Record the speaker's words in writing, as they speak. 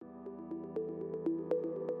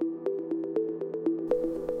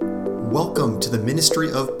Welcome to the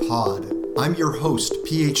Ministry of Pod. I'm your host,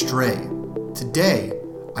 PH Dre. Today,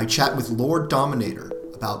 I chat with Lord Dominator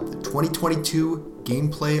about the 2022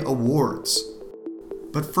 Gameplay Awards.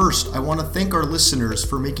 But first, I want to thank our listeners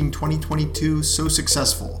for making 2022 so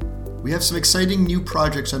successful. We have some exciting new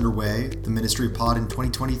projects underway, the Ministry of Pod in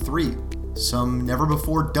 2023. Some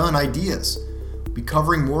never-before-done ideas. We'll be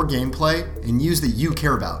covering more gameplay and news that you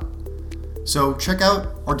care about. So check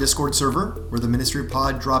out our Discord server, where the Ministry of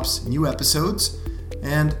Pod drops new episodes,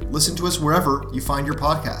 and listen to us wherever you find your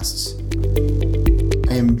podcasts.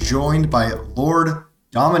 I am joined by Lord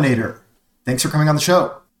Dominator. Thanks for coming on the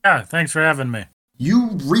show. Yeah, thanks for having me. You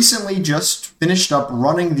recently just finished up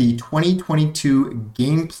running the 2022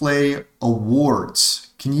 Gameplay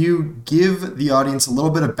Awards. Can you give the audience a little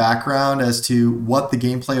bit of background as to what the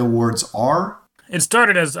Gameplay Awards are? It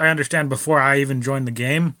started, as I understand, before I even joined the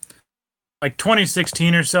game. Like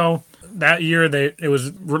 2016 or so. That year, it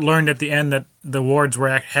was learned at the end that the awards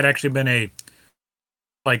had actually been a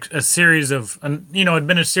series of, it'd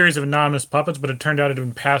been a series of anonymous puppets, but it turned out it had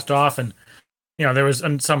been passed off, and there was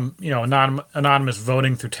some anonymous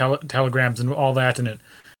voting through telegrams and all that, and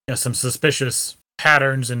some suspicious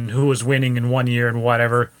patterns and who was winning in one year and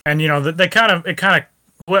whatever, and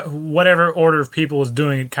whatever order of people was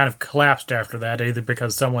doing it kind of collapsed after that, either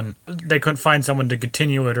because they couldn't find someone to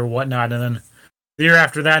continue it or whatnot. And then the year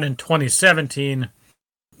after that, in 2017,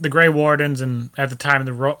 the Grey Wardens, and at the time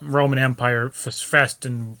the Roman Empire Fest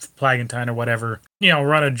and Plagantine or whatever,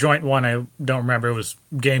 run a joint one. I don't remember. It was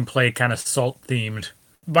gameplay kind of salt themed.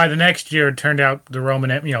 By the next year, it turned out the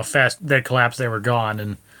Roman Fest, they collapsed. They were gone,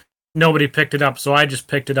 and nobody picked it up. So I just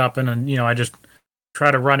picked it up, and I just try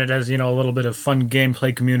to run it as, a little bit of fun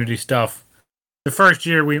gameplay community stuff. The first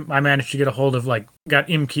year I managed to get a hold of, got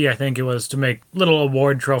Imkey, I think it was, to make little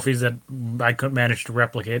award trophies that I couldn't manage to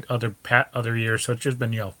replicate other years. So it's just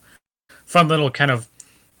been, fun little kind of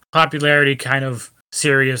popularity, kind of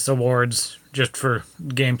serious awards just for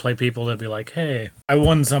gameplay people to be like, hey, I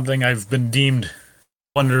won something, I've been deemed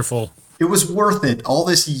wonderful. It was worth it. All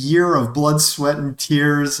this year of blood, sweat, and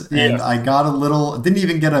tears, and yeah. I didn't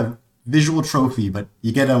even get a visual trophy, but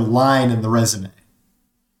you get a line in the resume.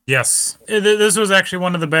 Yes. This was actually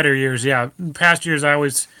one of the better years, yeah. In past years, I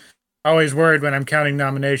always worried when I'm counting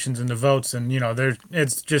nominations and the votes, and,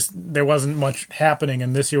 there wasn't much happening,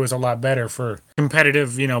 and this year was a lot better for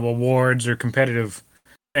competitive, awards or competitive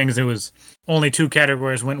things. It was only 2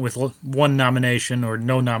 categories went with 1 nomination or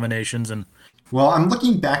no nominations. And well, I'm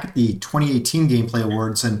looking back at the 2018 Gameplay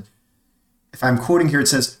Awards, and if I'm quoting here, it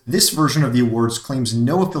says, this version of the awards claims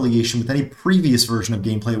no affiliation with any previous version of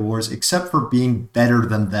Gameplay Awards except for being better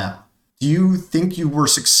than them. Do you think you were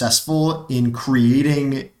successful in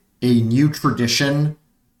creating a new tradition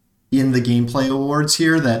in the Gameplay Awards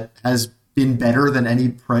here that has been better than any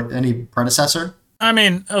predecessor? I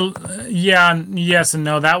mean, yeah, yes and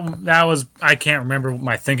no. That was, I can't remember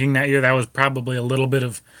my thinking that year. That was probably a little bit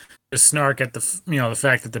of a snark at the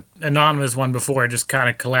fact that the anonymous one before just kind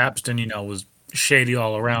of collapsed and, was shady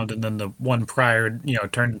all around. And then the one prior,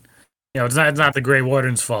 turned, it's not the Grey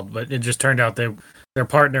Warden's fault, but it just turned out their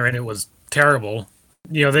partner in it was terrible.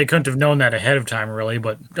 They couldn't have known that ahead of time, really,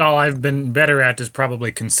 but all I've been better at is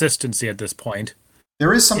probably consistency at this point.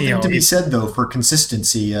 There is something to be said, though, for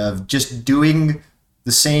consistency of just doing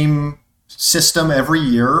the same system every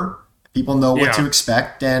year. People know what to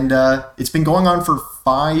expect, and it's been going on for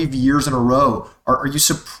 5 years in a row. Are you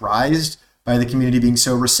surprised by the community being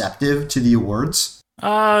so receptive to the awards?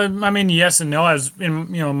 I mean, yes and no. As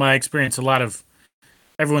in, my experience,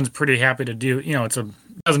 everyone's pretty happy to do. It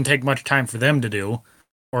doesn't take much time for them to do,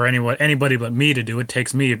 or anybody but me to do. It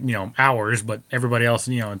takes me, hours, but everybody else,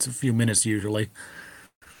 it's a few minutes usually.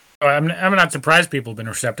 So I'm not surprised people have been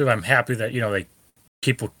receptive. I'm happy that they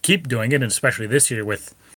keep doing it, and especially this year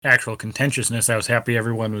with actual contentiousness. I was happy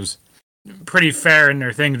everyone was pretty fair in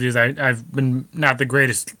their things, because I've been not the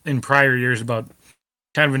greatest in prior years about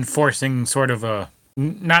kind of enforcing sort of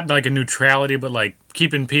not like a neutrality, but like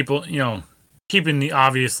keeping people, keeping the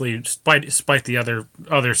obviously despite the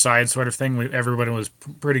other side sort of thing. Everybody was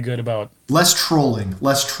pretty good about less trolling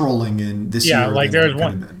in this year. Yeah, like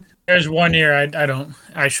there's one year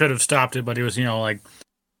I should have stopped it, but it was you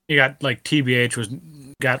got like TBH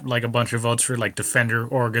got like a bunch of votes for like Defender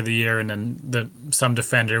Org of the Year, and then some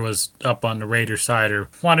Defender was up on the Raider side, or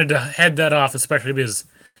wanted to head that off, especially because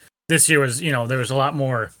this year was, there was a lot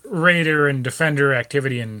more Raider and Defender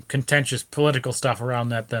activity and contentious political stuff around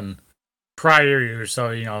that than prior years.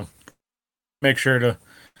 So, make sure to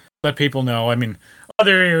let people know. I mean,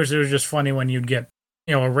 other years it was just funny when you'd get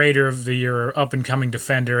a Raider of the Year or up and coming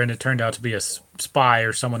defender, and it turned out to be a spy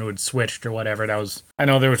or someone who had switched or whatever. I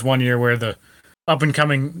know there was one year where the up and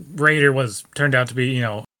coming Raider turned out to be,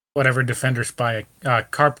 whatever defender spy,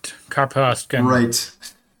 Karpust, and Right.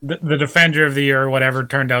 the defender of the year or whatever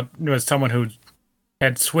turned out was someone who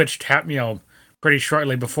had switched, pretty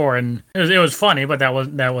shortly before, and it was funny, but that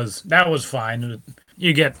was fine.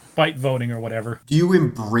 You get fight voting or whatever. Do you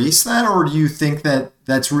embrace that, or do you think that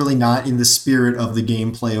that's really not in the spirit of the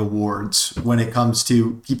Gameplay Awards when it comes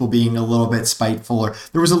to people being a little bit spiteful? Or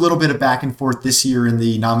there was a little bit of back and forth this year in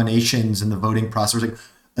the nominations and the voting process. Like,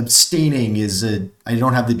 abstaining I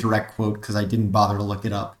don't have the direct quote because I didn't bother to look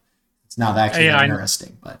it up. It's not actually that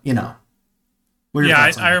interesting, but What are your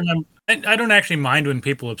thoughts on I that? remember. I don't actually mind when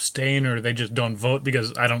people abstain or they just don't vote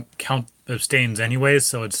because I don't count abstains anyways.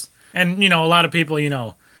 So and a lot of people,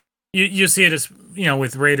 you see it as,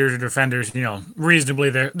 with Raiders or defenders, reasonably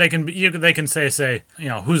they can say,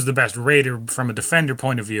 who's the best Raider from a defender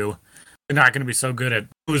point of view. They're not going to be so good at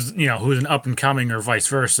who's an up and coming or vice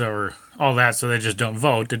versa or all that. So they just don't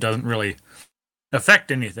vote. It doesn't really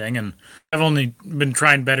affect anything. And I've only been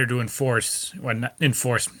trying better to enforce,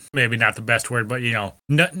 maybe not the best word, but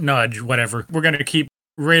nudge, whatever. We're going to keep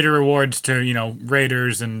Raider awards to,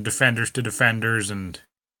 Raiders, and defenders to defenders, and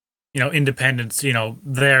independents,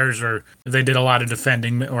 theirs, or if they did a lot of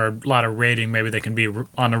defending or a lot of raiding, maybe they can be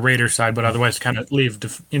on the Raider side, but otherwise kind of leave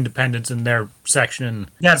independents in their section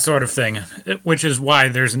and that sort of thing, which is why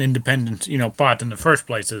there's an independent, bot in the first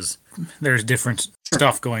place, is there's different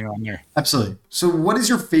stuff going on there. Absolutely. So what is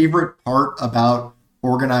your favorite part about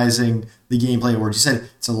organizing the Gameplay Awards? You said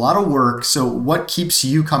it's a lot of work, so what keeps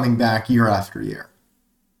you coming back year after year?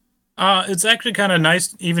 It's actually kind of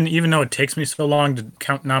nice, even though it takes me so long to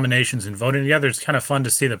count nominations and voting together. It's kind of fun to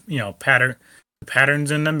see the patterns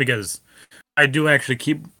in them, because I do actually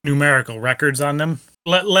keep numerical records on them.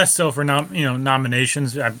 Less so for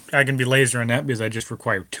nominations. I can be lazier on that because I just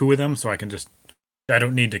require 2 of them, so I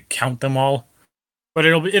don't need to count them all. But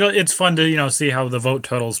it's fun to see how the vote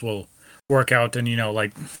totals will work out, and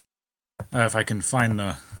if I can find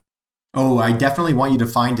the. Oh, I definitely want you to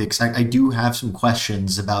find it, because I do have some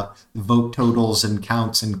questions about vote totals and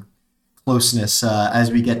counts and closeness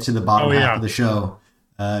as we get to the bottom half of the show.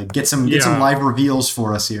 Get some live reveals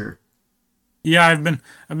for us here. Yeah, I've been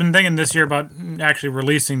thinking this year about actually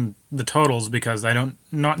releasing the totals, because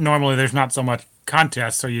normally there's not so much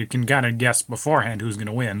contest, so you can kind of guess beforehand who's going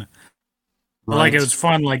to win. Right. Like, it was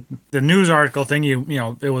fun, like the news article thing.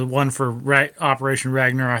 It was one for Operation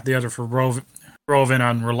Ragnarok, the other for Rovin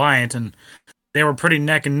on Reliant, and they were pretty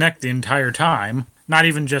neck and neck the entire time. Not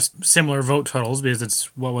even just similar vote totals, because it's,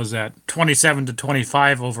 27 to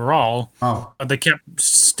 25 overall. Oh. But they kept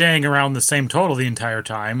staying around the same total the entire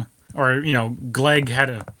time. Or, Glegg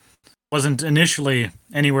wasn't initially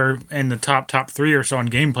anywhere in the top 3 or so on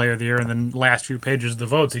Gameplay of the Year, and then last few pages of the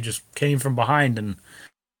votes, he just came from behind and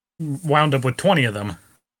wound up with 20 of them.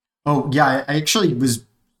 Oh, yeah, I actually was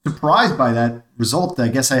surprised by that result. I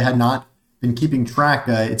guess I had not been keeping track.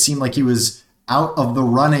 It seemed like he was out of the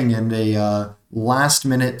running, and a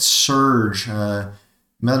last-minute surge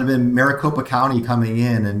might have been Maricopa County coming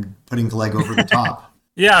in and putting Glegg over the top.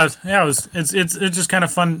 It's just kind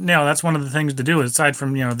of fun. That's one of the things to do, aside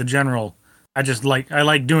from the general. I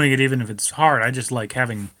like doing it, even if it's hard. I just like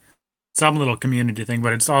having some little community thing,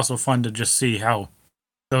 but it's also fun to just see how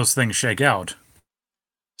those things shake out.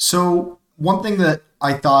 So one thing that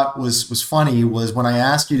I thought was funny was when I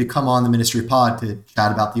asked you to come on the Ministry Pod to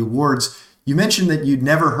chat about the awards, you mentioned that you'd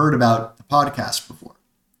never heard about the podcast before.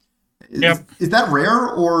 Is that rare,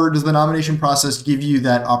 or does the nomination process give you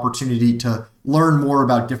that opportunity to learn more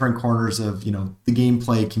about different corners of, the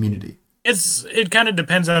gameplay community? It kind of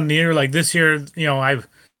depends on the year. Like this year, I've,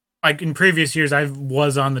 like in previous years, I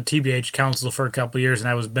was on the TBH Council for a couple of years, and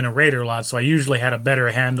I was been a Raider a lot, so I usually had a better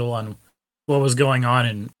handle on what was going on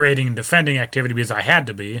in raiding and defending activity, because I had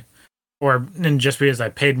to be, and just because I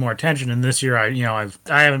paid more attention. And this year, I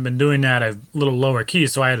haven't been doing that. I've a little lower key,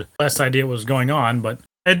 so I had less idea what was going on. But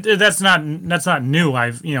that's not new.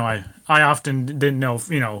 I often didn't know,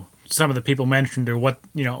 some of the people mentioned, or what,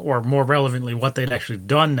 or more relevantly, what they'd actually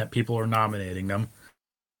done that people were nominating them.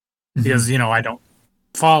 Mm-hmm. Because, I don't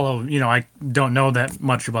follow, I don't know that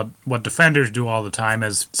much about what defenders do all the time,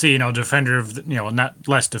 defender of, not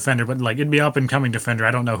less defender, but like it'd be up and coming defender.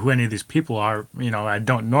 I don't know who any of these people are, I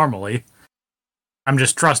don't normally. I'm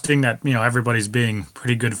just trusting that, everybody's being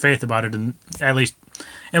pretty good faith about it, and at least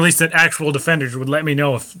that actual defenders would let me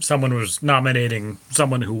know if someone was nominating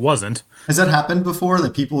someone who wasn't. Has that happened before,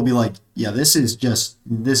 that people will be like, yeah, this is just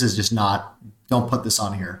not, don't put this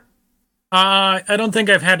on here? I don't think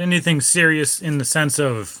I've had anything serious in the sense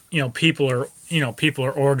of, people or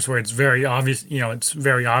orgs where it's very obvious, it's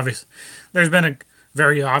very obvious. There's been a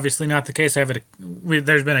very obviously not the case.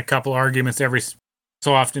 There's been a couple arguments every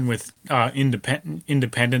so often with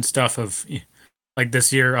independent stuff of like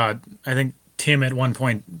this year. I think Tim at one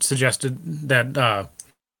point suggested that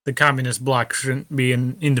the communist bloc shouldn't be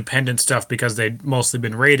in independent stuff because they'd mostly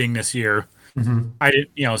been raiding this year. Mm-hmm. I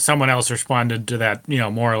did, someone else responded to that,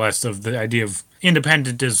 more or less of the idea of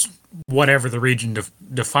independent is whatever the region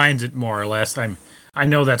defines it, more or less. I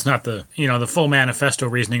know that's not the full manifesto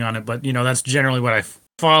reasoning on it, but that's generally what I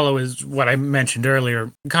follow is what I mentioned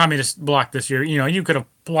earlier. Communist bloc this year, you could have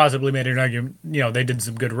plausibly made an argument, they did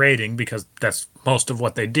some good raiding because that's most of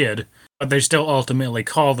what they did, but they still ultimately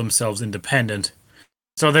call themselves independent.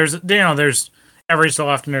 So there's every so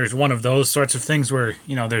often there's one of those sorts of things where,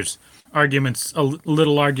 there's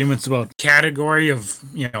little arguments about category of,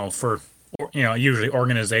 usually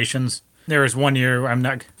organizations. There was one year,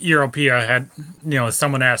 Europea had,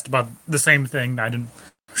 someone asked about the same thing.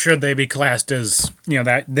 Should they be classed as,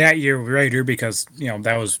 that year Raider because,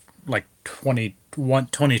 that was like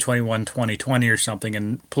 2021, 2020 or something,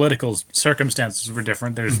 and political circumstances were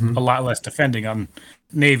different. There's a lot less defending on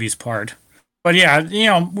Navy's part. But yeah,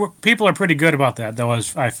 people are pretty good about that, though,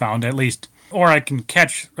 as I found, at least. Or I can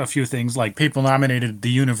catch a few things, like people nominated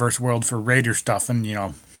the Universe World for Raider stuff, and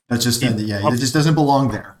that's just it just doesn't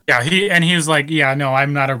belong there. Yeah, he was like, yeah, no,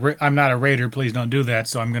 I'm not a Raider. Please don't do that.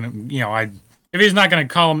 So I'm gonna, if he's not gonna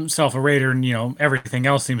call himself a Raider, and everything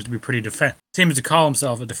else seems to be pretty seems to call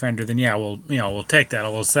himself a defender, then yeah, we'll take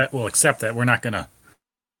that. We'll accept that. We're not gonna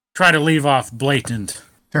try to leave off blatant.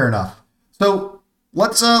 Fair enough. So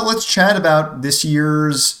let's chat about this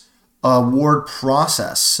year's award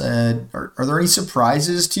process. Are there any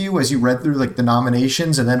surprises to you as you read through like the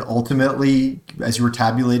nominations and then ultimately as you were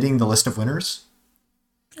tabulating the list of winners?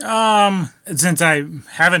 Since I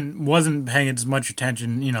wasn't paying as much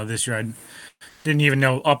attention, this year, I didn't even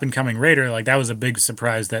know Up and Coming Raider. Like that was a big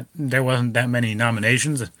surprise that there wasn't that many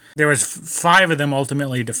nominations. There was 5 of them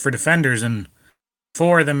ultimately for defenders, and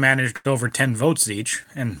 4 of them managed over 10 votes each,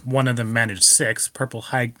 and 1 of them managed 6. Purple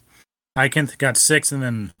Hykinth got 6, and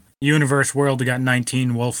then Universe World got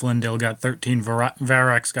 19, Wolflindale got 13,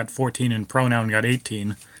 Varax got 14, and Pronoun got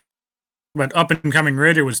 18. But Up and Coming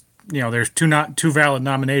Raider was, there's two valid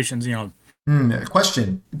nominations,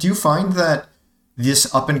 Question. Do you find that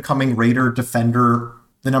this Up and Coming Raider defender,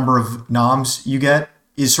 the number of noms you get,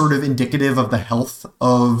 is sort of indicative of the health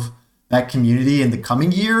of that community in the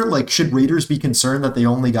coming year? Like, should Raiders be concerned that they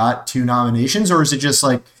only got 2 nominations, or is it just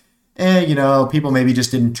like, people maybe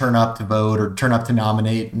just didn't turn up to vote or turn up to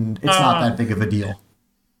nominate, and it's not that big of a deal?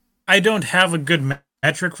 I don't have a good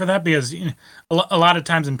metric for that because a lot of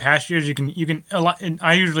times in past years you can a lot.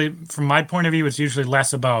 I usually, from my point of view, it's usually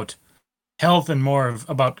less about health and more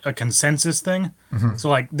about a consensus thing. Mm-hmm. So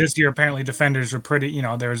like this year, apparently defenders were pretty.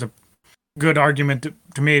 There's a good argument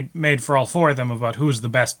to me made for all 4 of them about who's the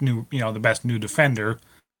best new defender,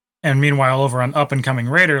 and meanwhile over on Up and Coming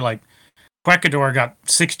Raider, like Quekador got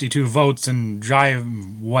 62 votes and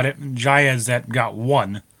Jayazet got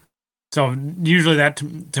 1. So usually that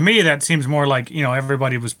to me that seems more like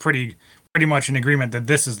everybody was pretty much in agreement that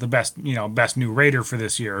this is the best new Raider for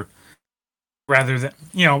this year, rather than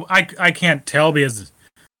I can't tell because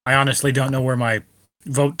I honestly don't know where my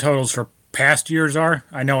vote totals for past years are.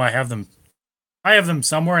 I know I have them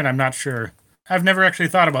somewhere, and I'm not sure. I've never actually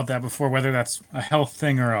thought about that before, whether that's a health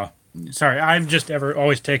thing or I've just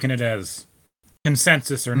always taken it as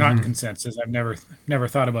consensus or not consensus. I've never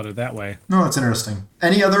thought about it that way. No, that's interesting.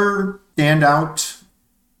 Any other standout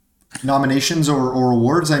nominations or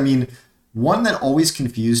awards? I mean, one that always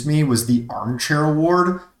confused me was the Armchair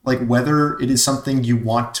Award, like whether it is something you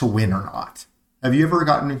want to win or not. Have you ever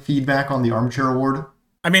gotten feedback on the Armchair Award?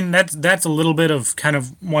 I mean, that's a little bit of kind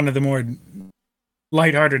of one of the more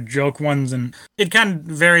lighthearted joke ones, and it kind of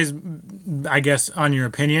varies, I guess, on your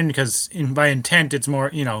opinion, because by intent it's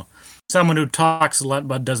more, someone who talks a lot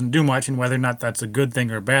but doesn't do much, and whether or not that's a good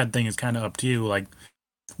thing or a bad thing is kind of up to you. Like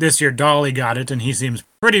this year Dolly got it, and he seems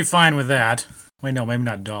pretty fine with that. Wait, no, maybe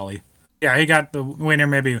not Dolly. Yeah, he got the winner,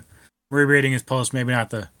 maybe rereading his post, maybe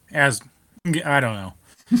not I don't know.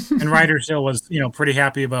 And Ryder still was, pretty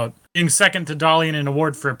happy about being second to Dolly in an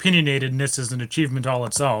award for opinionatedness is an achievement all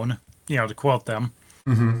its own, to quote them.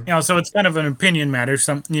 Mm-hmm. So it's kind of an opinion matter.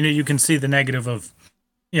 You can see the negative of,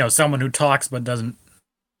 someone who talks but doesn't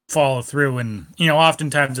follow through, and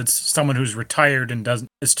oftentimes it's someone who's retired and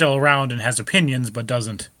is still around and has opinions but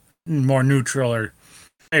doesn't, more neutral, or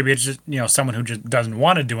maybe it's just someone who just doesn't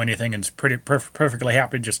want to do anything and is pretty perfectly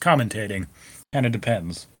happy just commentating. Kind of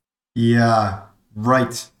depends. Yeah,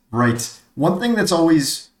 right, right. One thing that's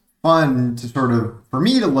always fun to sort of, for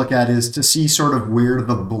me to look at is to see sort of where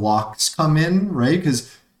the blocks come in, right?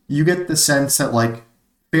 Because you get the sense that like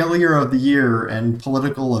failure of the year and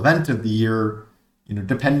political event of the year,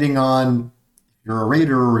 depending on if you're a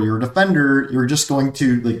raider or you're a defender, you're just going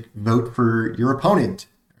to like vote for your opponent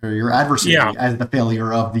or your Yeah. adversary as the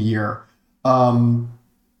failure of the year. Um,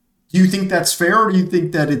 do you think that's fair, or do you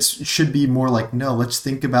think that it should be more like, no, let's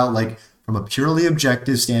think about like from a purely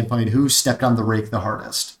objective standpoint, who stepped on the rake the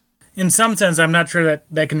hardest? In some sense, I'm not sure that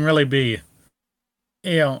that can really be.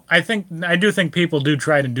 I do think people do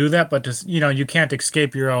try to do that, but just you can't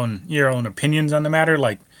escape your own opinions on the matter.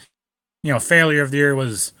 Like failure of the year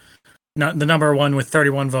was not the number one with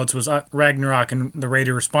 31 votes was Ragnarok, and the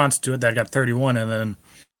Raider response to it that got 31, and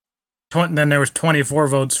then there was 24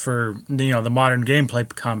 votes for the modern gameplay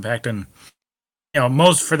compact, and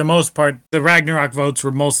most for the most part the Ragnarok votes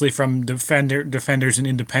were mostly from defenders and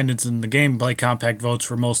independents, and the gameplay compact votes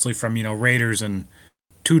were mostly from Raiders and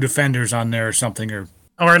two defenders on there or something, or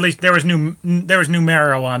at least there was new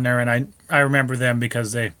Marrow on there, and I remember them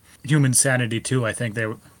because they Human Sanity too. I think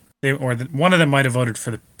one of them might have voted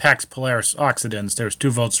for the Pax Polaris Occidents. There was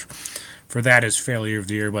two votes for that as failure of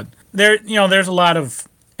the year, but there's a lot of.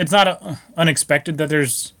 It's not unexpected that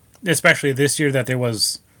there's, especially this year, that there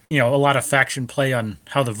was a lot of faction play on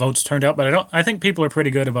how the votes turned out. But I think people are pretty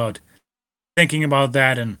good about thinking about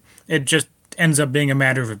that, and it just ends up being a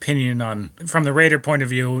matter of opinion. On from the Raider point of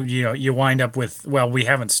view, you wind up with, well, we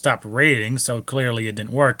haven't stopped raiding, so clearly it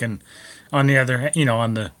didn't work. And on the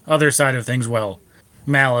other side of things, well,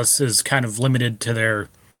 Malice is kind of limited to their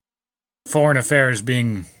foreign affairs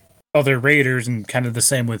being other raiders, and kind of the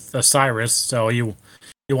same with Osiris. So you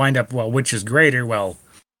wind up, well, which is greater? Well,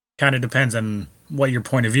 kind of depends on what your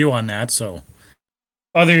point of view on that. So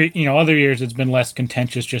other years it's been less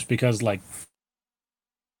contentious, just because, like,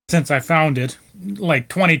 since I found it, like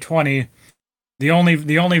 2020, the only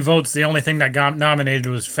thing that got nominated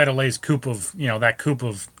was Fedelay's coup of that coup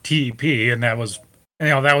of TEP, and that was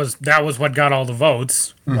what got all the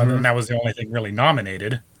votes. And that was the only thing really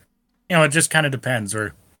nominated. It just kind of depends,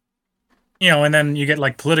 or and then you get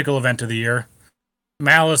like political event of the year.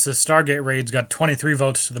 Malice's Stargate raids got 23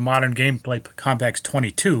 votes to the modern gameplay compact's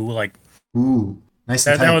 22. Like, Ooh, nice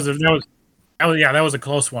and that, that tight. was a, that was that was yeah, that was a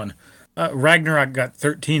close one. Ragnarok got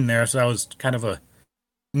 13 there, so that was kind of a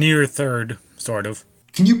near third, sort of.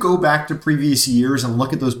 Can you go back to previous years and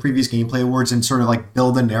look at those previous gameplay awards and sort of like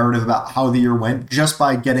build a narrative about how the year went just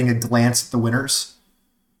by getting a glance at the winners?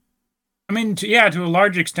 I mean, to a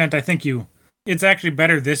large extent, I think it's actually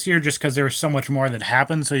better this year just because there was so much more that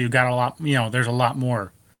happened. So you got a lot, there's a lot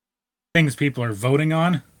more things people are voting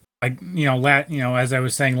on. Like, as I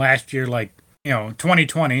was saying last year, like,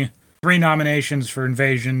 2020, three nominations for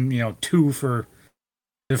invasion, two for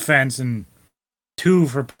defense, and two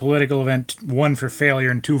for political event, one for failure,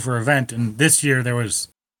 and two for event. And this year there was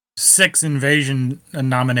six invasion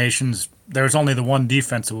nominations. There was only the one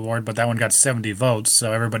defense award, but that one got 70 votes,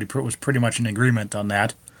 so everybody was pretty much in agreement on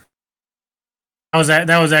that.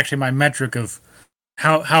 That was actually my metric of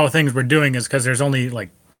how things were doing, is because there's only like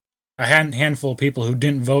a handful of people who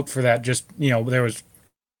didn't vote for that. Just there was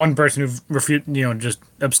one person who just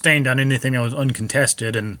abstained on anything that was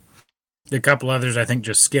uncontested, and a couple others I think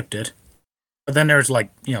just skipped it. But then there's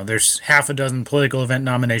there's half a dozen political event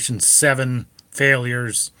nominations, 7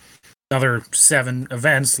 failures, another 7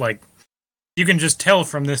 events. Like, you can just tell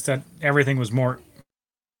from this that everything was more.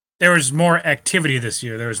 There was more activity this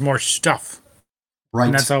year. There was more stuff, and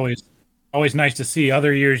Right. that's always nice to see.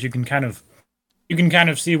 Other years you can kind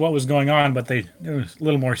of see what was going on, but it was a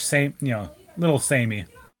little more little samey, not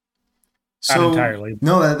So entirely.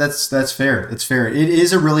 no, that's fair. It's fair. It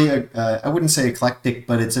is a really I wouldn't say eclectic,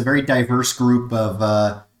 but it's a very diverse group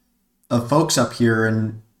of folks up here,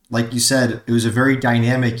 and like you said, it was a very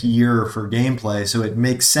dynamic year for gameplay. So it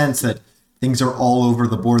makes sense that things are all over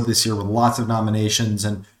the board this year with lots of nominations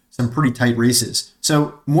and some pretty tight races.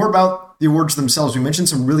 So more about the awards themselves. We mentioned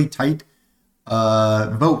some really tight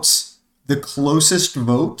votes. The closest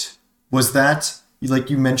vote was that, like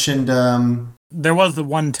you mentioned. There was the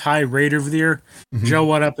one tie Raider of the year. Mhm. Joe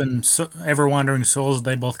What Up and Ever Wandering Souls,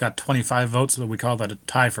 they both got 25 votes, so we call that a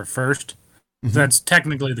tie for first. So Mhm. that's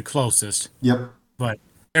technically the closest. Yep. But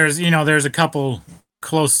there's a couple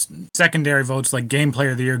close secondary votes, like Game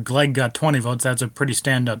Player of the Year. Glegg got 20 votes. That's a pretty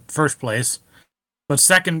standout first place. But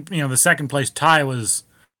the second place tie was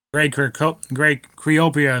Grey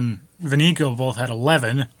Creopia and Vinico both had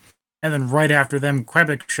 11. And then right after them,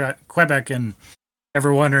 Quebec and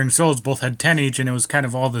Ever Wandering Souls both had 10 each, and it was kind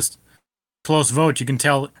of all this close vote. You can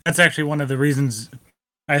tell that's actually one of the reasons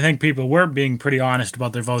I think people were being pretty honest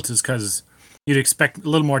about their votes is because you'd expect a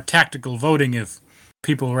little more tactical voting if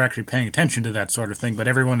people were actually paying attention to that sort of thing. But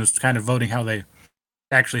everyone was kind of voting how they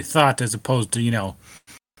actually thought, as opposed to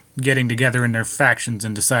getting together in their factions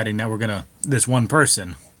and deciding that we're gonna this one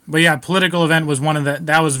person. But yeah, political event was one of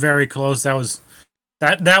that was very close.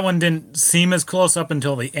 That one didn't seem as close up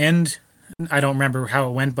until the end. I don't remember how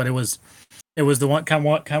it went, but it was the one kind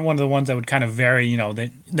of one of the ones that would kind of vary.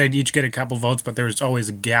 They'd each get a couple votes, but there was always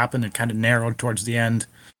a gap, and it kind of narrowed towards the end.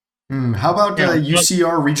 How about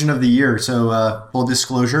UCR Region of the Year? So full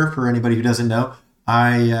disclosure for anybody who doesn't know,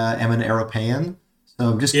 I am an European,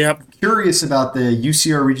 so I'm just curious about the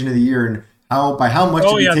UCR Region of the Year and by how much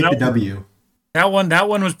did you take the W? That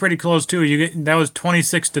one was pretty close too. That was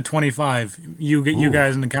 26-25. You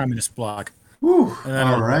guys in the communist bloc. All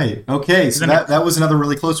right. Okay, so that was another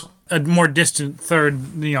really close one. A more distant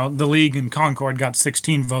third, the League and Concord got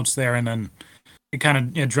 16 votes there, and then it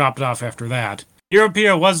kind of dropped off after that.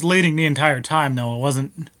 Europea was leading the entire time, though. It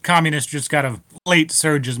wasn't. Communists just got a late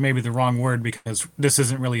surge is maybe the wrong word, because this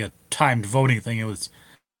isn't really a timed voting thing.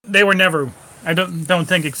 They were never. I don't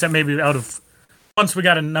think, except maybe once we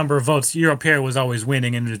got a number of votes, Europea was always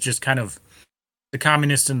winning, and it was just kind of the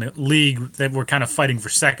communists and the League that were kind of fighting for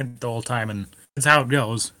second the whole time, and that's how it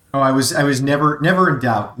goes. Oh, I was never in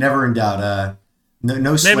doubt. Never in doubt.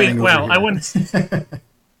 No sweating. Maybe. Well, I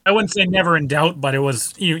wouldn't say never in doubt, but it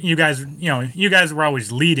was you guys. You guys were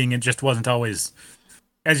always leading. It just wasn't always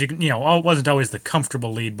it wasn't always the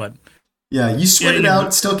comfortable lead. But yeah, you sweat it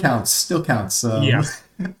out. Still counts. Yeah.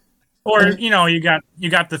 Or you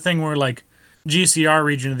got the thing where like GCR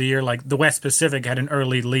Region of the Year, like the West Pacific had an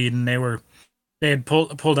early lead, and they had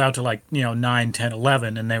pulled out to like 9, 10,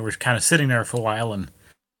 11, and they were kind of sitting there for a while, and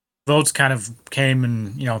votes kind of came,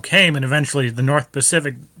 and eventually the North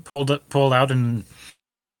Pacific pulled out and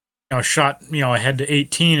shot ahead to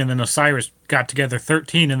 18, and then Osiris got together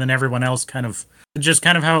 13, and then everyone else kind of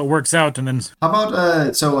how it works out. And then how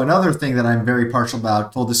about so another thing that I'm very partial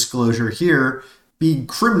about, full disclosure here, being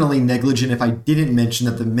criminally negligent if I didn't mention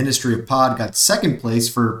that the Ministry of Pod got second place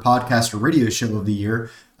for podcast or radio show of the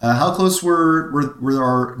year. How close were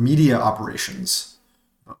our media operations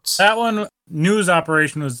votes? That one, news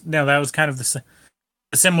operation, that was kind of a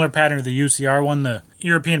similar pattern to the UCR one. The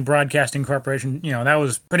European Broadcasting Corporation, that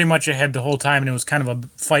was pretty much ahead the whole time, and it was kind of a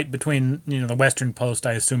fight between, the Western Post,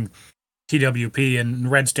 I assume, TWP,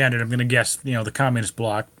 and Red Standard, I'm going to guess, the Communist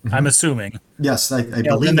Bloc. Mm-hmm. I'm assuming. Yes, I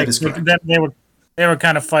believe that is correct. They were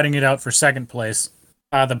kind of fighting it out for second place.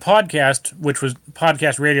 The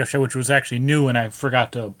podcast radio show, which was actually new, and I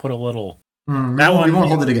forgot to put a little. We won't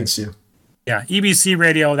hold it against you. Yeah, EBC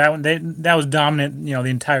Radio, that was dominant, the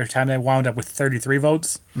entire time. They wound up with 33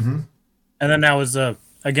 votes. Mm-hmm. And then that was,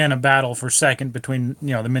 again, a battle for second between,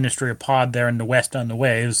 the Ministry of Pod there and the West on the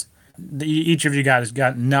Waves. Each of you guys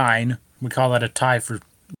got 9. We call that a tie for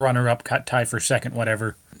runner-up, tie for second,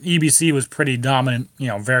 whatever. EBC was pretty dominant,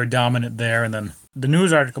 very dominant there. And then the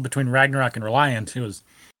news article between Ragnarok and Reliant, it was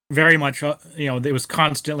very much, it was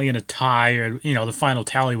constantly in a tie, or, the final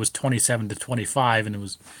tally was 27-25, and it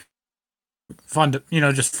was fun to,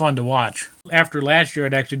 just fun to watch. After last year,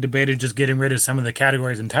 I'd actually debated just getting rid of some of the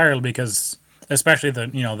categories entirely, because especially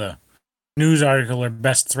the news article or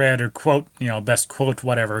best thread or quote, best quote,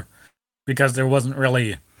 whatever, because there wasn't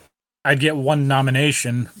really, I'd get one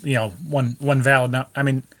nomination, one valid. I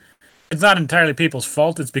mean, it's not entirely people's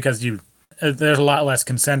fault. It's because there's a lot less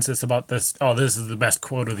consensus about this. Oh, this is the best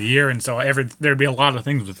quote of the year, and so there'd be a lot of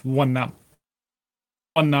things with one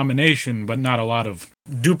nomination, but not a lot of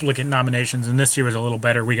duplicate nominations. And this year was a little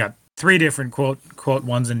better. We got 3 different quote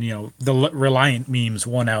ones, and the Reliant memes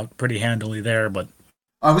won out pretty handily there. But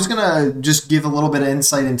I was gonna just give a little bit of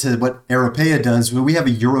insight into what Europea does. We have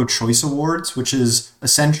a Euro Choice Awards, which is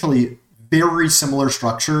essentially very similar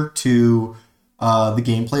structure to the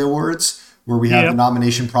Gameplay Awards, where we have the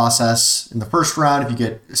nomination process in the first round. If you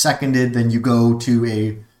get seconded, then you go to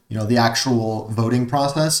the actual voting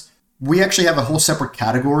process. We actually have a whole separate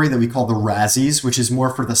category that we call the Razzies, which is more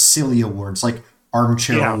for the silly awards, like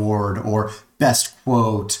Armchair Award or Best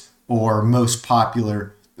Quote or Most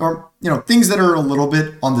Popular, or things that are a little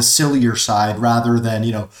bit on the sillier side rather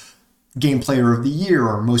than Game Player of the Year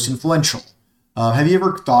or Most Influential. Have you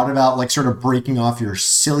ever thought about like sort of breaking off your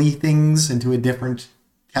silly things into a different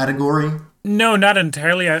category? No, not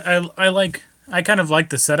entirely. I kind of like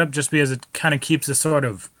the setup just because it kind of keeps a sort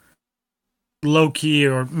of low key,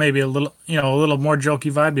 or maybe a little more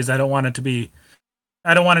jokey vibe, because I don't want it to be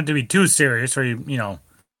too serious, or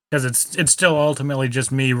because it's still ultimately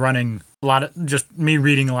just me reading a lot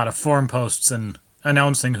of forum posts and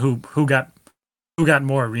announcing who who got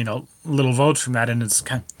more, little votes from that, and it's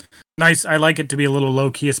kind of nice. I like it to be a little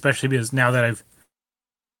low key, especially because now that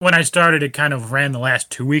when I started, it kind of ran the last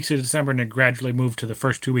 2 weeks of December, and it gradually moved to the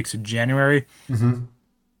first 2 weeks of January. Mm-hmm.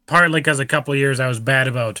 Partly because a couple of years I was bad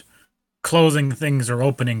about closing things or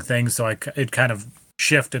opening things, so it kind of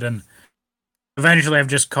shifted, and eventually I've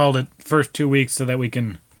just called it first 2 weeks so that we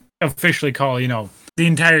can officially call, the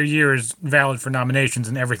entire year is valid for nominations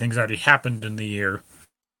and everything's already happened in the year.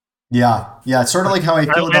 Yeah. It's sort of like how I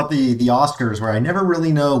feel about the Oscars, where I never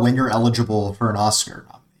really know when you're eligible for an Oscar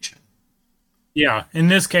nomination. Yeah, in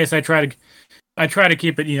this case, I try to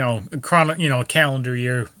keep it, a calendar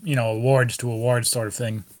year, awards to awards sort of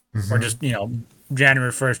thing, or just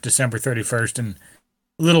January 1st, December 31st, and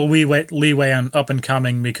a little leeway on up and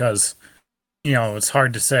coming because it's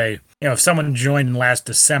hard to say. If someone joined last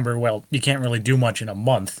December, well, you can't really do much in a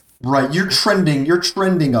month. Right, you're trending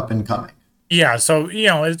up and coming. Yeah, so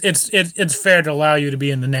it's fair to allow you to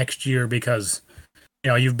be in the next year because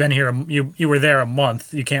you've been here, you were there a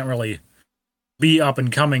month. You can't really be up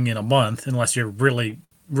and coming in a month unless you're really,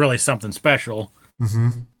 really something special. Mm-hmm.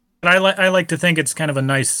 But I like to think it's kind of a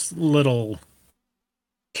nice little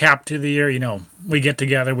cap to the year. We get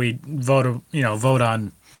together, we vote,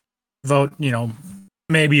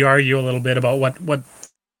 maybe argue a little bit about what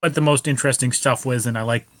the most interesting stuff was, and I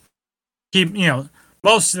like keep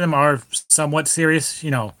most of them are somewhat serious.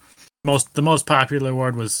 The most popular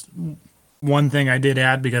award was one thing I did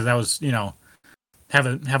add because that was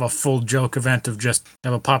have a full joke event of just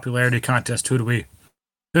have a popularity contest. Who do we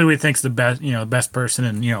think's the best best person,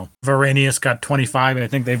 and Varanius got 25, and I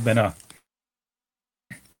think they've been a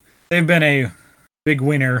big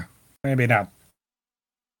winner. Maybe not.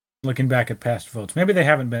 Looking back at past votes, maybe they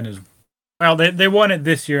haven't been as well. They won it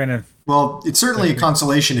this year, and well, it's certainly a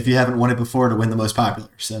consolation if you haven't won it before to win the most popular.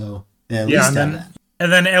 So at least and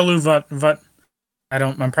then Elu Vut.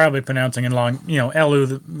 I'm probably pronouncing it wrong.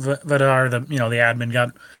 Elu Vadar, the admin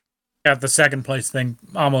got the second place thing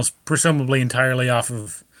almost presumably entirely off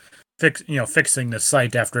of fixing the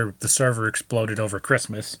site after the server exploded over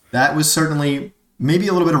Christmas. That was certainly maybe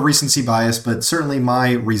a little bit of recency bias, but certainly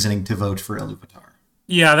my reasoning to vote for Elu Vadar.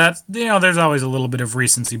 Yeah, that's there's always a little bit of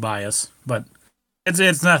recency bias, but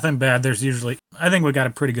it's nothing bad. There's usually I think we got a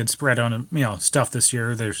pretty good spread on stuff this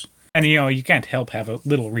year. And you can't help have a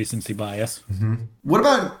little recency bias. Mm-hmm. What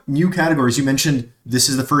about new categories? You mentioned this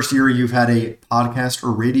is the first year you've had a podcast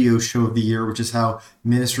or radio show of the year, which is how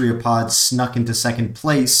Ministry of Pod snuck into second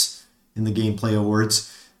place in the Gameplay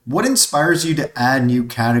Awards. What inspires you to add new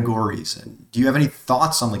categories? And do you have any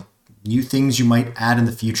thoughts on new things you might add in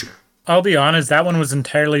the future? I'll be honest, that one was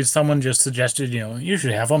entirely someone just suggested, you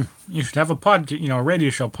should have them. You should have a radio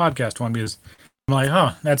show podcast one because I'm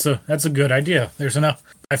like, that's a good idea. There's enough.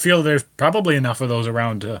 I feel there's probably enough of those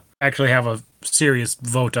around to actually have a serious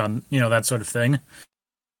vote on, that sort of thing.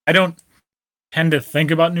 I don't tend to think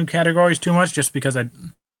about new categories too much just because I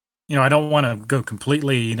don't want to go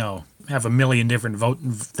completely, have a million different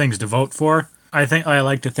things to vote for. I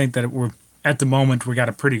like to think that at the moment, we got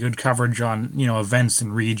a pretty good coverage on, events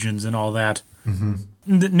and regions and all that. Mm-hmm.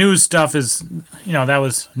 The news stuff is, that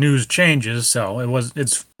was news changes. So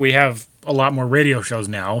we have a lot more radio shows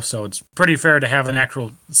now. So it's pretty fair to have an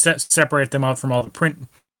actual separate them out from all the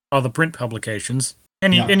print publications.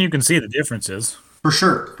 And you can see the differences. For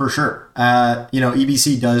sure.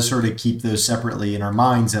 EBC does sort of keep those separately in our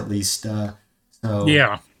minds, at least. So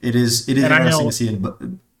yeah, it is interesting to see it. But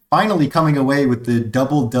finally coming away with the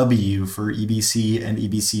double W for EBC and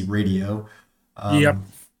EBC Radio. Yep.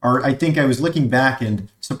 I think I was looking back, and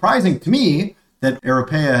surprising to me that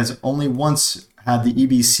Aeropea has only once had the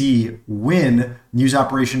EBC win News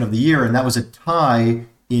Operation of the Year, and that was a tie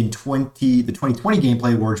in the 2020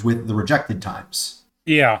 Gameplay Awards with the Rejected Times.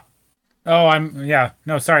 Yeah. Oh,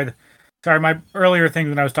 sorry. Sorry, my earlier thing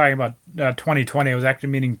when I was talking about 2020, I was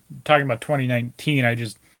actually talking about 2019. I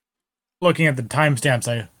just, looking at the timestamps,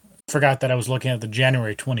 I forgot that I was looking at the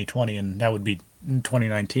January 2020, and that would be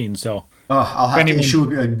 2019. So I'll have to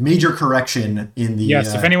issue a major correction in the...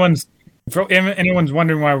 Yes, if anyone's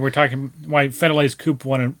wondering why Fedele's Coop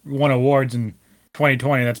won awards in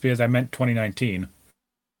 2020, that's because I meant 2019.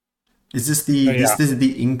 Is this this is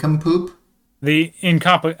the income poop?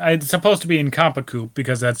 It's supposed to be Incompa Coop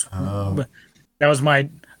because that was my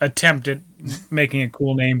attempt at making a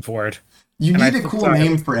cool name for it. You need a cool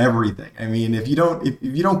name for everything. I mean, if you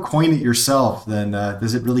don't coin it yourself, then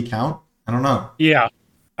does it really count? I don't know. Yeah.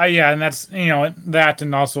 And that's, that,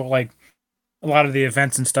 and also like a lot of the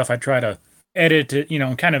events and stuff I try to edit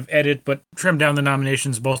it, but trim down the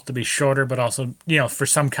nominations both to be shorter, but also, for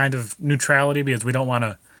some kind of neutrality because I don't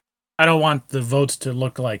want the votes to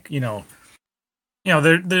look like,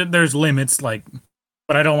 there's limits, like,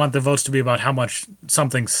 but I don't want the votes to be about how much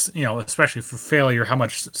something's, especially for failure, how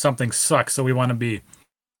much something sucks. So we want to be,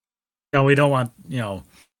 we don't want,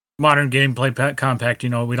 modern gameplay compact, we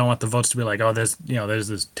don't want the votes to be like, oh, there's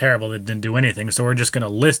this terrible that didn't do anything. So we're just going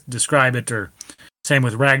to describe it, or same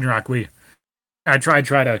with Ragnarok. I try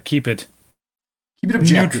to keep it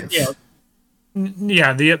objective.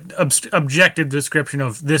 The objective description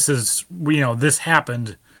of this is, this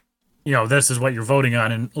happened, this is what you're voting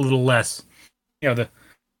on, and a little less, the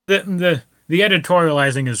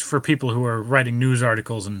editorializing is for people who are writing news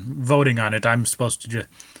articles and voting on it. I'm supposed to just,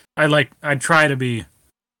 I try to be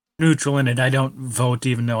neutral in it. I don't vote,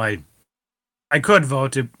 even though I could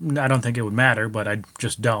vote. I don't think it would matter, but I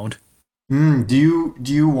just don't. Do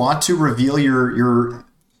you want to reveal your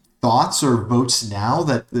thoughts or votes now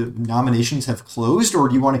that the nominations have closed, or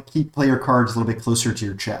do you want to play your cards a little bit closer to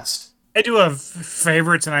your chest? I do have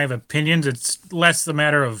favorites and I have opinions. It's less the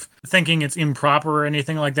matter of thinking it's improper or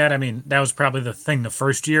anything like that. I mean, that was probably the thing the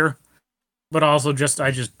first year, but also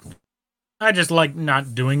I just like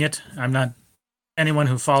not doing it. I'm not, anyone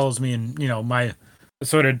who follows me in, my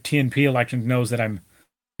sort of TNP elections knows that I'm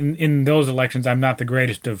in those elections. I'm not the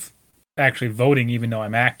greatest of actually voting, even though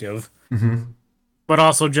I'm active. Mm-hmm. But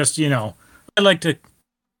also just, I like to,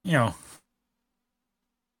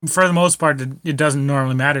 for the most part, it doesn't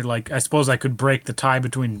normally matter. Like, I suppose I could break the tie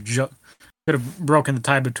between could have broken the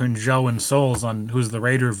tie between Joe and Souls on who's the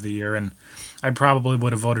Raider of the Year, and I probably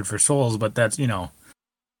would have voted for Souls, but that's,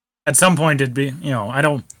 at some point it'd be,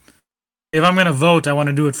 if I'm going to vote, I want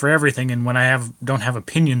to do it for everything, and when don't have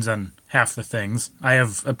opinions on half the things, I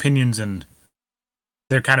have opinions and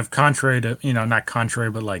they're kind of contrary to, not contrary,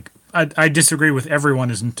 but like, I disagree with everyone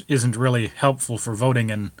isn't really helpful for voting,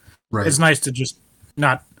 and right. It's nice to just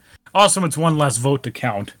not. Also, it's one less vote to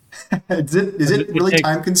count. Is it really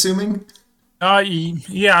time consuming?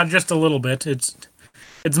 Yeah, just a little bit. It's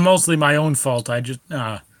mostly my own fault. I just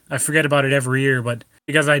I forget about it every year, but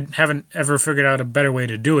because I haven't ever figured out a better way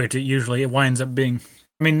to do it, it winds up being.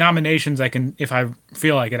 I mean, nominations, I can, if I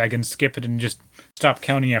feel like it, I can skip it and just stop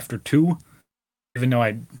counting after 2, even though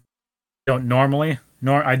I don't normally.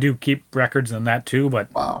 Nor I do keep records on that too,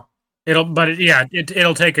 but wow. It'll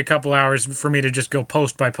take a couple hours for me to just go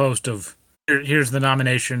post by post of here's the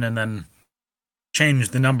nomination and then change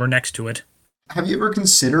the number next to it. Have you ever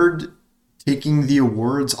considered taking the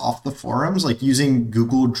awards off the forums, like using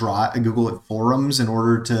Google Forums in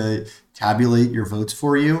order to tabulate your votes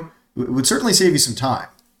for you? It would certainly save you some time.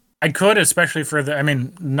 I could, especially for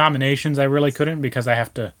nominations. I really couldn't because I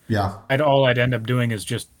have to. Yeah. All I'd end up doing is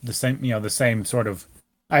just the same. The same sort of.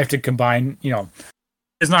 I have to combine.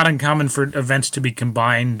 It's not uncommon for events to be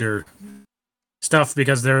combined or stuff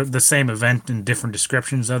because they're the same event and different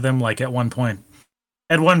descriptions of them. Like at one point,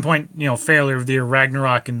 failure of the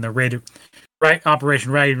Ragnarok and the Raider,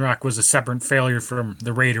 Operation Ragnarok was a separate failure from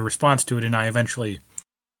the Raider response to it, and I eventually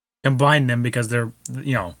combined them because they're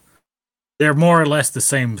they're more or less the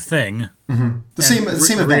same thing. Mm-hmm.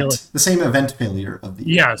 The same event failure of the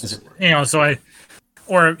year. Yes, so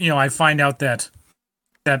I find out that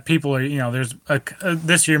people are, there's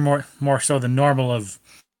this year more so than normal of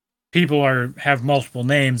people have multiple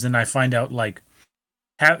names, and I find out like,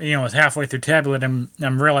 it's halfway through tablet, I'm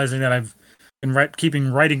realizing that I've been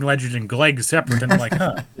keeping Writing Legend and Gleg separate, and I'm like,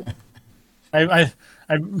 huh.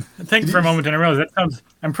 I think for a moment and I realize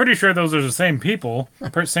I'm pretty sure those are the same people,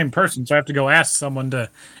 same person. So I have to go ask someone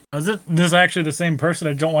is this actually the same person?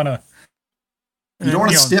 I don't want to. You don't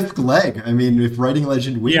want to stiff Gleg. I mean, if Writing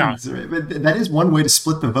Legend wins, but that is one way to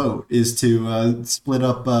split the vote, is to split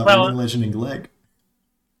up Writing Legend and Gleg.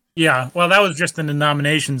 Yeah, well, that was just in the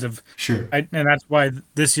nominations of sure, and that's why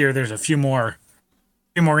this year there's a few more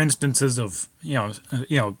instances of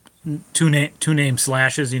two name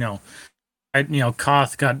slashes.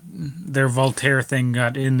 Koth got their Voltaire thing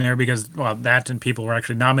got in there because that and people were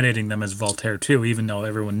actually nominating them as Voltaire too, even though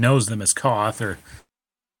everyone knows them as Koth or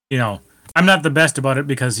I'm not the best about it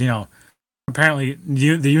because apparently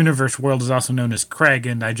the universe world is also known as Craig,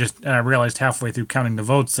 and I realized halfway through counting the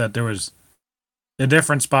votes that there was a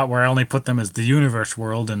different spot where I only put them as the universe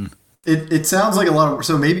world, and it sounds like a lot of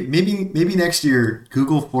so maybe next year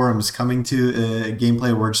Google Forums coming to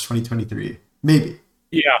Gameplay Awards 2023 maybe.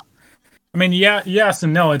 Yeah. I mean, yes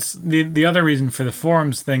and no. It's the other reason for the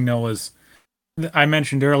forums thing, though, was I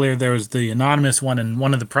mentioned earlier there was the anonymous one, and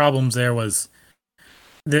one of the problems there was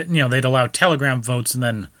that they'd allow Telegram votes, and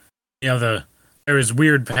then there was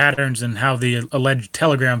weird patterns in how the alleged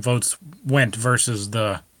Telegram votes went versus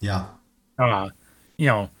the I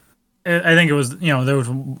think it was there was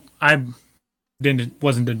I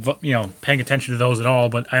wasn't paying attention to those at all,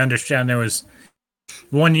 but I understand there was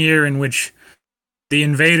one year in which the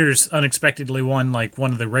invaders unexpectedly won, like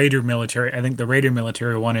one of the Raider military. I think the Raider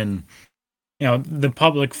military won in, the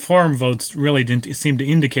public forum votes really didn't seem to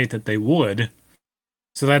indicate that they would.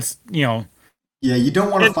 So that's, Yeah, you don't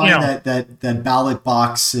want to find that ballot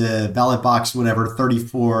box, whatever,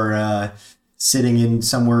 34, sitting in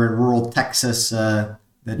somewhere in rural Texas.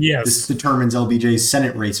 This determines LBJ's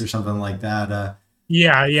Senate race or something like that.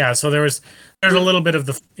 Yeah. So there's a little bit of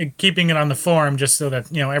the keeping it on the forum just so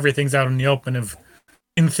that everything's out in the open. Of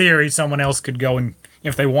in theory, someone else could go, and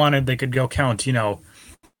if they wanted, they could go count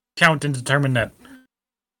and determine that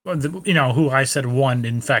who I said won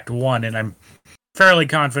in fact won, and I'm fairly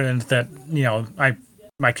confident that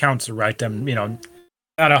my counts are right. I'm not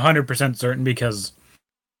 100% certain because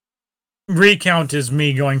recount is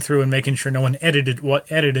me going through and making sure no one edited while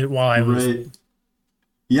I was right.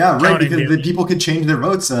 Yeah, right. Because the people could change their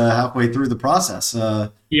votes halfway through the process.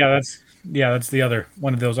 That's the other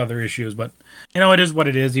one of those other issues. But it is what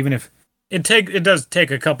it is. Even if it does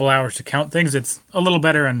take a couple hours to count things, it's a little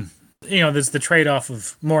better. And there's the trade-off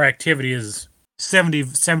of more activity is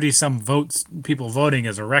 70 some votes, people voting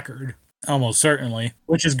as a record, almost certainly,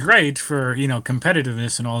 which is great for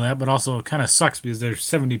competitiveness and all that, but also it kind of sucks because there's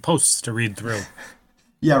 70 posts to read through.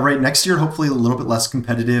 Yeah, right. Next year, hopefully a little bit less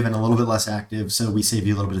competitive and a little bit less active, so we save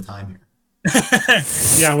you a little bit of time here.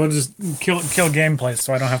 Yeah, we'll just kill gameplay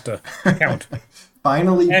so I don't have to count.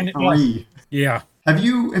 Finally, free. Yeah. Have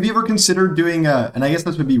you ever considered doing and I guess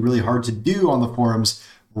this would be really hard to do on the forums,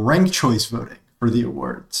 rank choice voting for the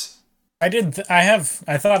awards? I did. I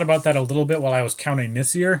thought about that a little bit while I was counting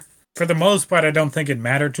this year. For the most part, I don't think it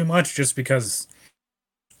mattered too much, just because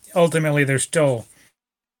ultimately there's still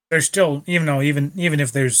even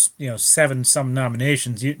if there's 7 some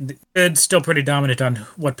nominations, it's still pretty dominant on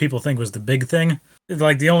what people think was the big thing.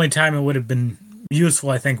 Like the only time it would have been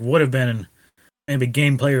useful, I think, would have been in maybe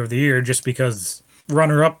Game Player of the Year, just because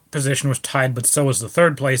runner-up position was tied, but so was the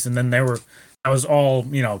third place, and then that was all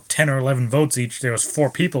 10 or 11 votes each. There was 4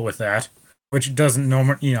 people with that, which doesn't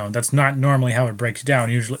that's not normally how it breaks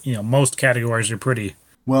down. Usually, most categories are pretty.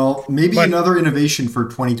 Well, maybe another innovation for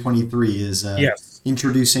 2023 is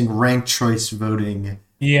introducing ranked choice voting.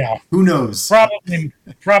 Yeah. Who knows?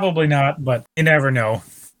 Probably not, but you never know.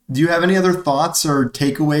 Do you have any other thoughts or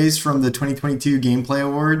takeaways from the 2022 Gameplay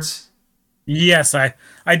Awards? Yes, I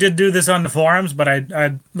did do this on the forums, but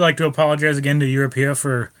I'd like to apologize again to Europea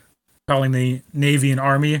for calling the Navy and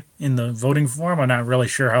Army in the voting form. I'm not really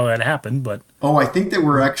sure how that happened, but... Oh, I think that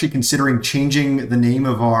we're actually considering changing the name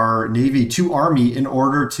of our Navy to Army in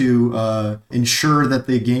order to ensure that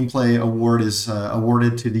the Gameplay Award is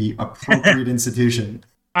awarded to the appropriate institution.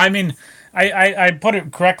 I mean, I put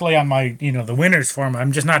it correctly on my, the winners form.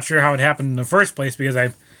 I'm just not sure how it happened in the first place, because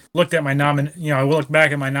I looked at my I looked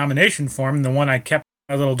back at my nomination form, and the one I kept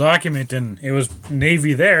a little document, and it was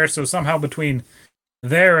Navy there, so somehow between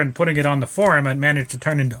there and putting it on the forum, I managed to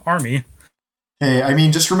turn into Army. Hey, I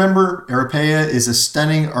mean, just remember, Arapaea is a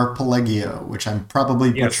stunning arpeggio, which I'm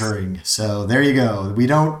probably butchering. So there you go. We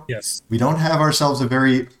don't have ourselves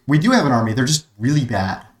we do have an army. They're just really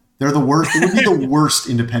bad. They're the worst. It would be the worst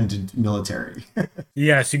independent military.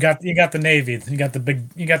 Yes, you got the Navy. You got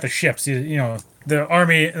the ships. The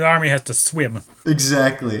army has to swim.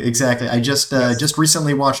 Exactly. I just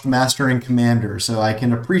recently watched Master and Commander, so I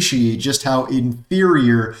can appreciate just how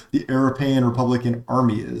inferior the European Republican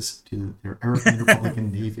Army is to the European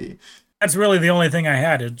Republican Navy. That's really the only thing I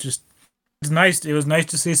had. It was nice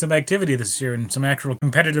to see some activity this year and some actual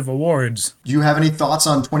competitive awards. Do you have any thoughts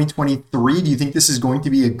on 2023? Do you think this is going to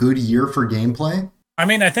be a good year for gameplay? I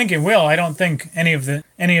mean, I think it will. I don't think any of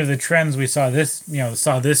the trends we saw this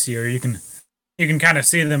year. You can kind of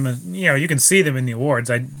see them. You can see them in the awards.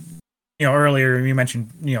 Earlier you mentioned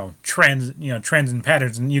trends and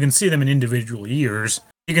patterns, and you can see them in individual years.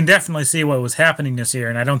 You can definitely see what was happening this year,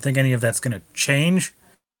 and I don't think any of that's going to change.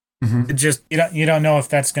 Mm-hmm. It just you don't know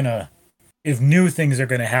if new things are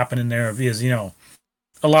going to happen in there, because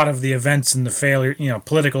a lot of the events and the failure,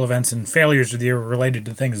 political events and failures of the year were related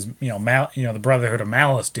to things, the Brotherhood of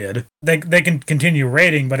Malice did. They can continue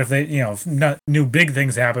raiding, but if if not new big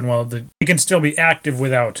things happen, well, it can still be active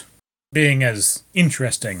without being as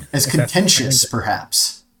interesting, as contentious,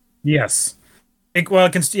 perhaps. Yes, it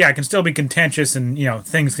can still be contentious, and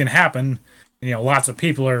things can happen. Lots of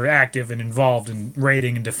people are active and involved in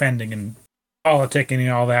raiding and defending and politicking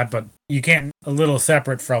and all that, but you can't a little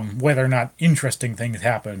separate from whether or not interesting things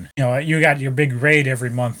happen. You got your big raid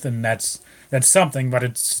every month, and that's something, but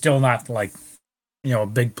it's still not like a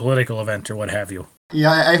big political event or what have you.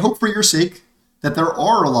 Yeah, I hope for your sake that there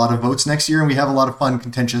are a lot of votes next year, and we have a lot of fun,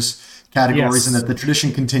 contentious categories, and that the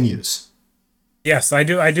tradition continues. Yes, I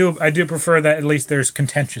do prefer that. At least there's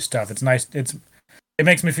contentious stuff. It's nice. It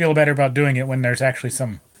makes me feel better about doing it when there's actually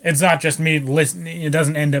some. It's not just me listening. It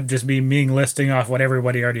doesn't end up just being me listing off what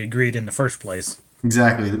everybody already agreed in the first place.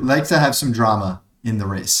 Exactly. Like to have some drama in the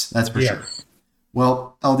race. That's for sure.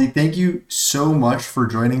 Well, LD, thank you so much for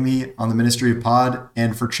joining me on the Ministry of Pod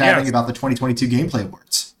and for chatting about the 2022 Gameplay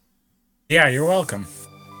Awards. Yeah, you're welcome.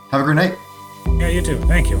 Have a great night. Yeah, you too.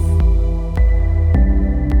 Thank you.